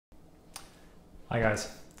Hi guys.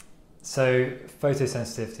 So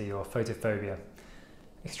photosensitivity or photophobia,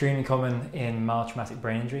 extremely common in mild traumatic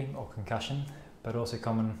brain injury or concussion, but also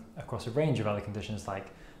common across a range of other conditions like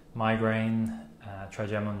migraine,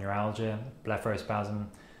 trigeminal neuralgia, blepharospasm,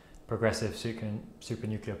 progressive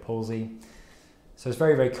supranuclear palsy. So it's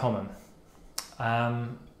very, very common.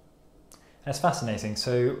 And it's fascinating.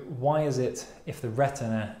 So why is it, if the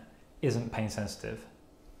retina isn't pain sensitive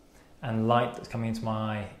and light that's coming into my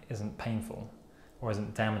eye isn't painful or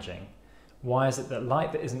isn't damaging, why is it that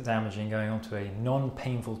light that isn't damaging going onto a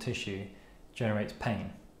non-painful tissue generates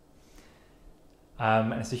pain?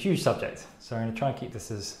 And it's a huge subject, so I'm going to try and keep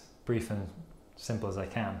this as brief and simple as I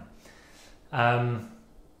can.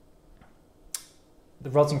 The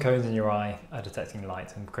rods and cones in your eye are detecting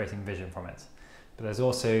light and creating vision from it. But there's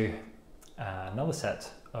also another set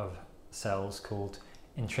of cells called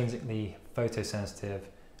intrinsically photosensitive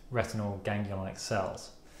retinal ganglion-like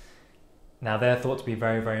cells. Now they're thought to be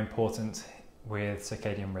very, very important with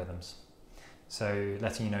circadian rhythms. So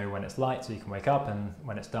letting you know when it's light so you can wake up and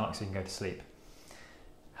when it's dark so you can go to sleep.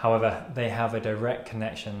 However, they have a direct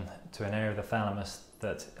connection to an area of the thalamus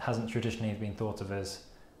that hasn't traditionally been thought of as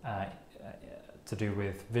to do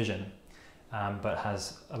with vision, but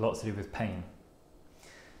has a lot to do with pain.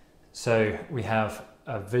 So we have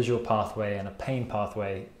a visual pathway and a pain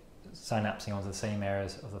pathway synapsing onto the same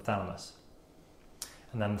areas of the thalamus.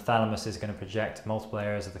 And then the thalamus is going to project multiple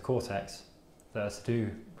areas of the cortex that are to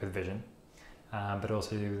do with vision, but also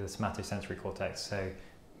to do with the somatosensory cortex. So,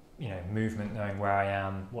 you know, movement, knowing where I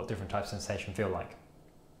am, what different types of sensation feel like.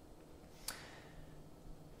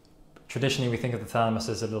 Traditionally, we think of the thalamus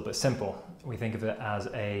as a little bit simple. We think of it as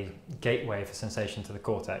a gateway for sensation to the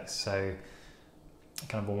cortex, so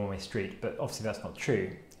kind of a one-way street, but obviously that's not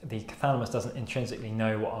true. The thalamus doesn't intrinsically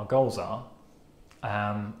know what our goals are,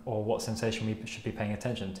 or what sensation we should be paying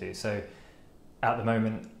attention to. So at the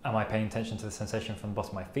moment, am I paying attention to the sensation from the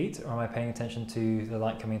bottom of my feet, or am I paying attention to the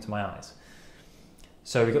light coming into my eyes?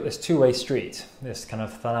 So we've got this two-way street, this kind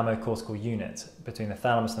of thalamo-cortical unit between the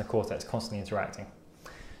thalamus and the cortex constantly interacting.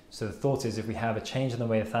 So the thought is, if we have a change in the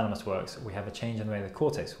way the thalamus works, we have a change in the way the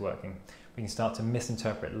cortex is working, we can start to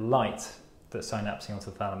misinterpret light that's synapsing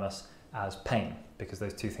onto the thalamus as pain, because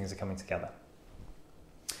those two things are coming together.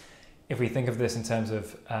 If we think of this in terms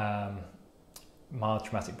of mild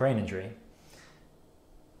traumatic brain injury,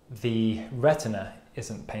 the retina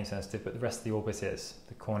isn't pain sensitive, but the rest of the orbit is.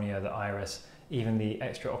 The cornea, the iris, even the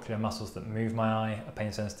extraocular muscles that move my eye are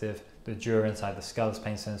pain sensitive, the dura inside the skull is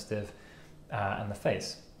pain sensitive, and the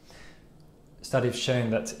face. Studies have shown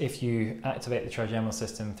that if you activate the trigeminal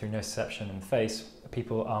system through nociception in the face,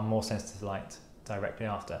 people are more sensitive to light directly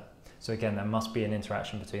after. So again, there must be an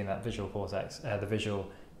interaction between that visual cortex, the visual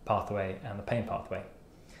pathway and the pain pathway.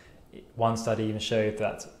 One study even showed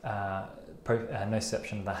that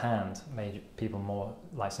nociception of the hand made people more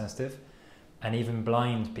light sensitive, and even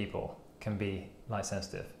blind people can be light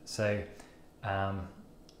sensitive. So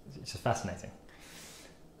it's just fascinating.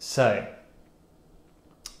 So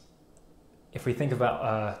if we think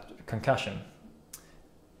about concussion,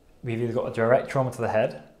 we've either got a direct trauma to the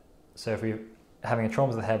head. So if we're having a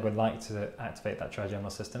trauma to the head, we'd like to activate that trigeminal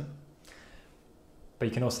system. But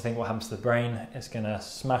you can also think what happens to the brain. It's going to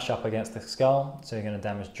smash up against the skull, so you're going to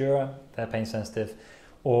damage dura, they're pain sensitive,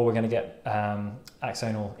 or we're going to get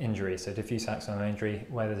axonal injury, so diffuse axonal injury.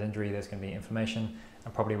 Where there's injury, there's going to be inflammation,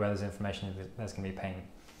 and probably where there's inflammation, there's going to be pain.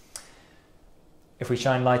 If we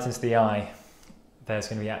shine light into the eye, there's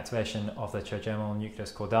going to be activation of the trigeminal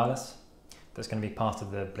nucleus caudalis. That's going to be part of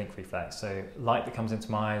the blink reflex. So light that comes into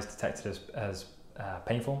my eye is detected as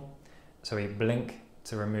painful, so we blink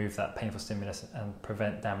to remove that painful stimulus and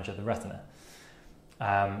prevent damage of the retina.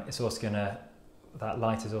 It's also going to, that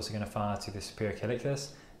light is also going to fire to the superior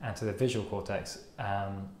colliculus and to the visual cortex,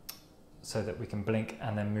 so that we can blink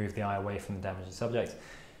and then move the eye away from the damaged subject.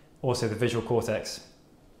 Also, the visual cortex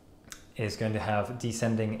is going to have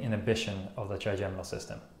descending inhibition of the trigeminal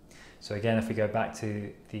system. So again, if we go back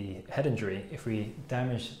to the head injury, if we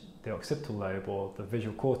damage the occipital lobe or the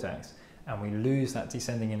visual cortex and we lose that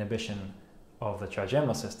descending inhibition of the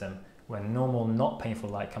trigeminal system, when normal, not painful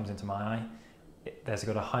light comes into my eye, there's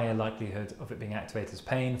got a higher likelihood of it being activated as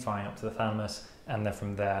pain, firing up to the thalamus, and then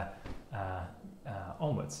from there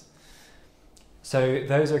onwards. So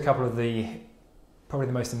those are a couple of probably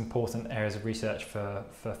the most important areas of research for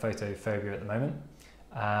photophobia at the moment.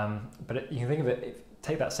 But you can think of it,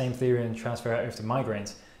 take that same theory and transfer it over to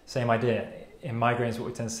migraines. Same idea. In migraines, what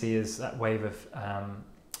we tend to see is that wave of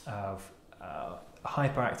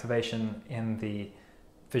hyperactivation in the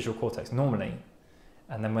visual cortex normally,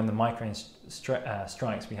 And then when the migraine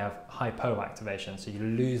strikes, we have hypoactivation. So you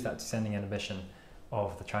lose that descending inhibition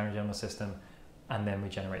of the trigeminal system, and then we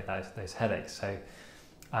generate those headaches. So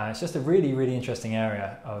it's just a really, really interesting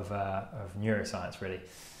area of neuroscience, really.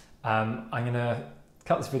 I'm going to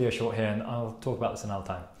cut this video short here, and I'll talk about this another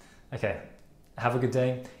time. Okay, have a good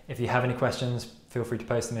day. If you have any questions, feel free to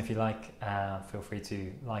post them if you like. Feel free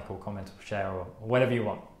to like or comment or share or whatever you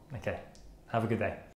want. Okay, have a good day.